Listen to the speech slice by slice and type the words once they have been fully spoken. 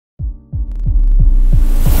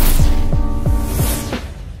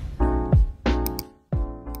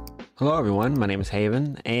Hello everyone, my name is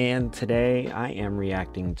Haven, and today I am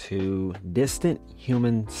reacting to Distant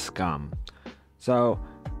Human Scum. So,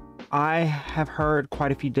 I have heard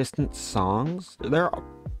quite a few Distant songs. They're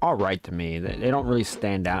alright to me. They don't really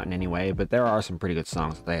stand out in any way, but there are some pretty good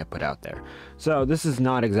songs that they have put out there. So, this is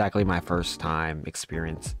not exactly my first time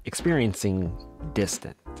experiencing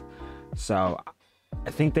Distant. So, I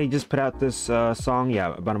think they just put out this song,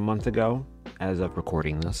 about a month ago, as of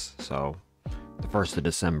recording this. So, the 1st of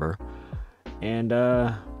December. And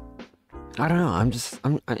I don't know, I'm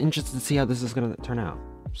interested to see how this is gonna turn out.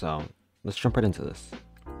 So let's jump right into this.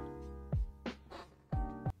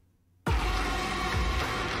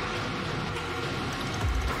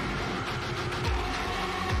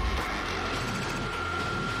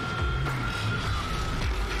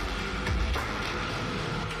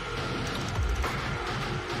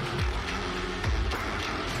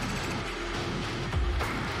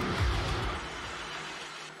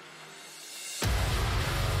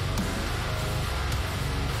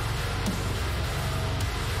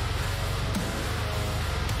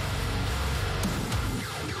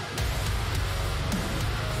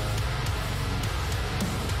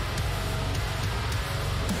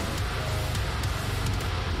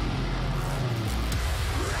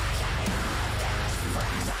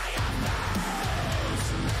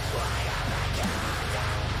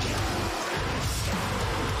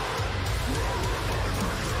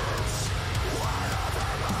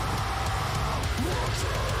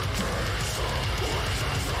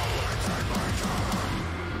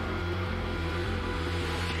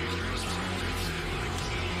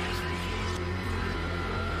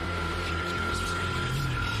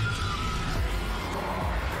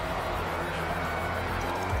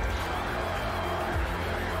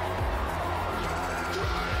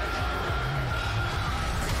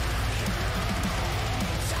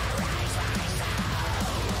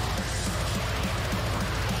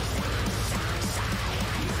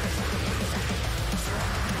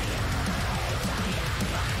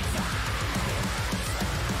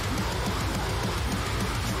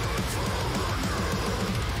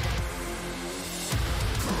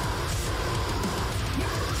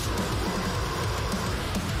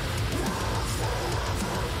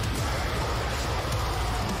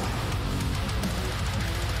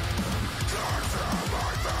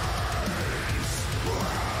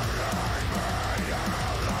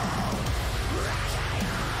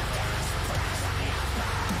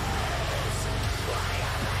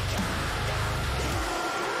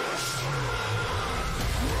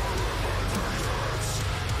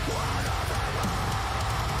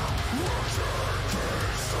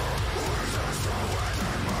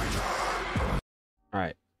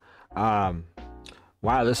 Alright.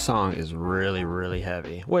 Wow, this song is really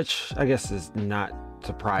heavy, which I guess is not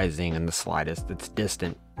surprising in the slightest. It's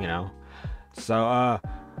Distant, you know. So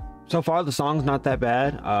so far the song's not that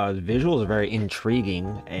bad. The visuals are very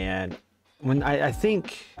intriguing, and when I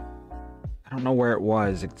think, I don't know where it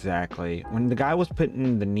was exactly, when the guy was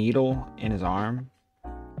putting the needle in his arm,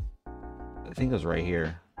 I think it was right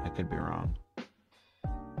here. I could be wrong.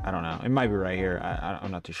 I don't know. It might be right here. I'm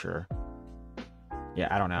not too sure. Yeah,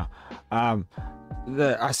 I don't know.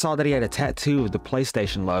 I saw that he had a tattoo of the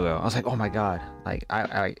PlayStation logo. I was like, oh my god. Like,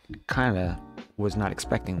 I kind of was not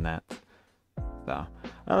expecting that. So,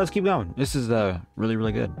 let's keep going. This is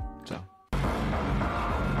really good. So.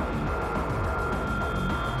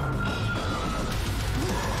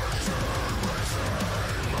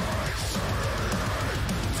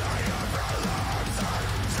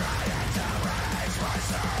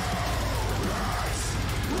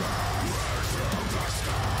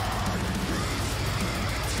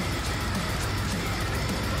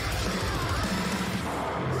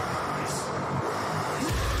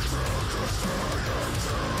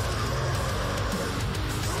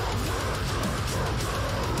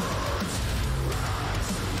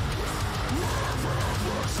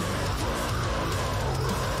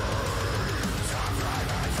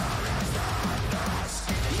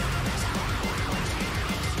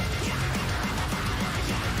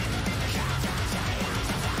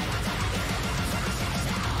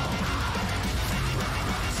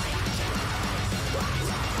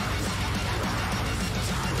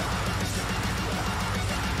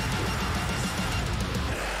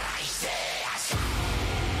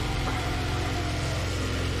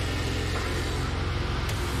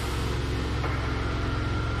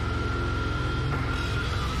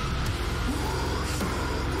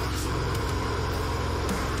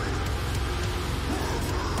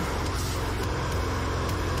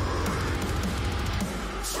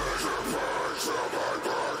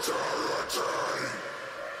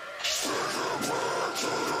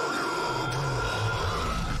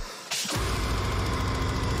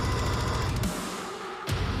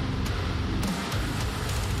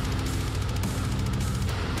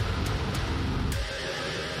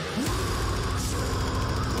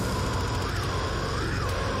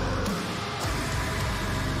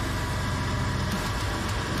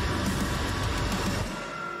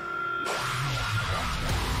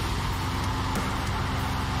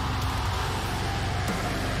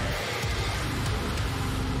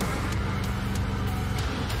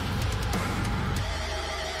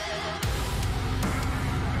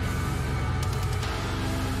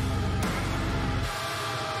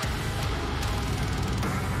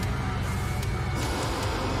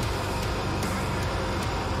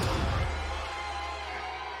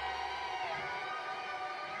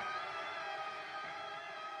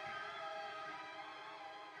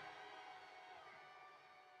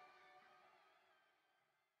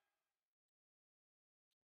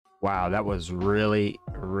 Wow, that was really,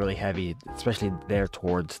 really heavy, especially there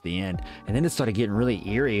towards the end. And then it started getting really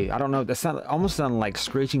eerie. I don't know, that sounded almost sounded like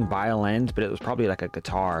screeching violins, but it was probably like a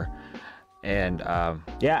guitar. And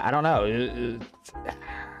yeah, I don't know.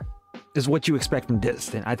 It's what you expect from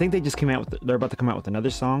Distant. I think they just came out with, they're about to come out with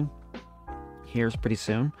another song here's pretty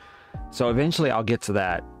soon. So eventually I'll get to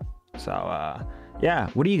that. So yeah,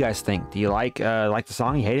 what do you guys think? Do you like the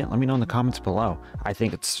song? You hate it? Let me know in the comments below. I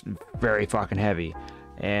think it's very fucking heavy.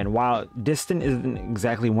 And while Distant isn't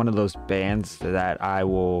exactly one of those bands that I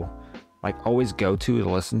will like always go to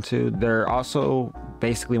listen to, they're also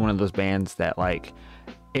basically one of those bands that, like,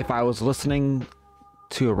 if I was listening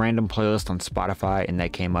to a random playlist on Spotify and they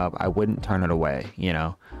came up, I wouldn't turn it away, you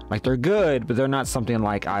know? Like, they're good, but they're not something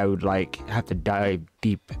like I would like have to dive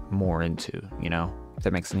deep more into, you know? If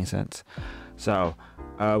that makes any sense. So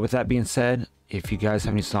with that being said, if you guys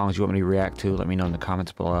have any songs you want me to react to, let me know in the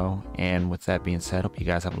comments below. And with that being said, hope you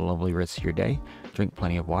guys have a lovely rest of your day. Drink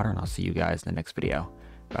plenty of water, and I'll see you guys in the next video.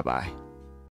 Bye bye.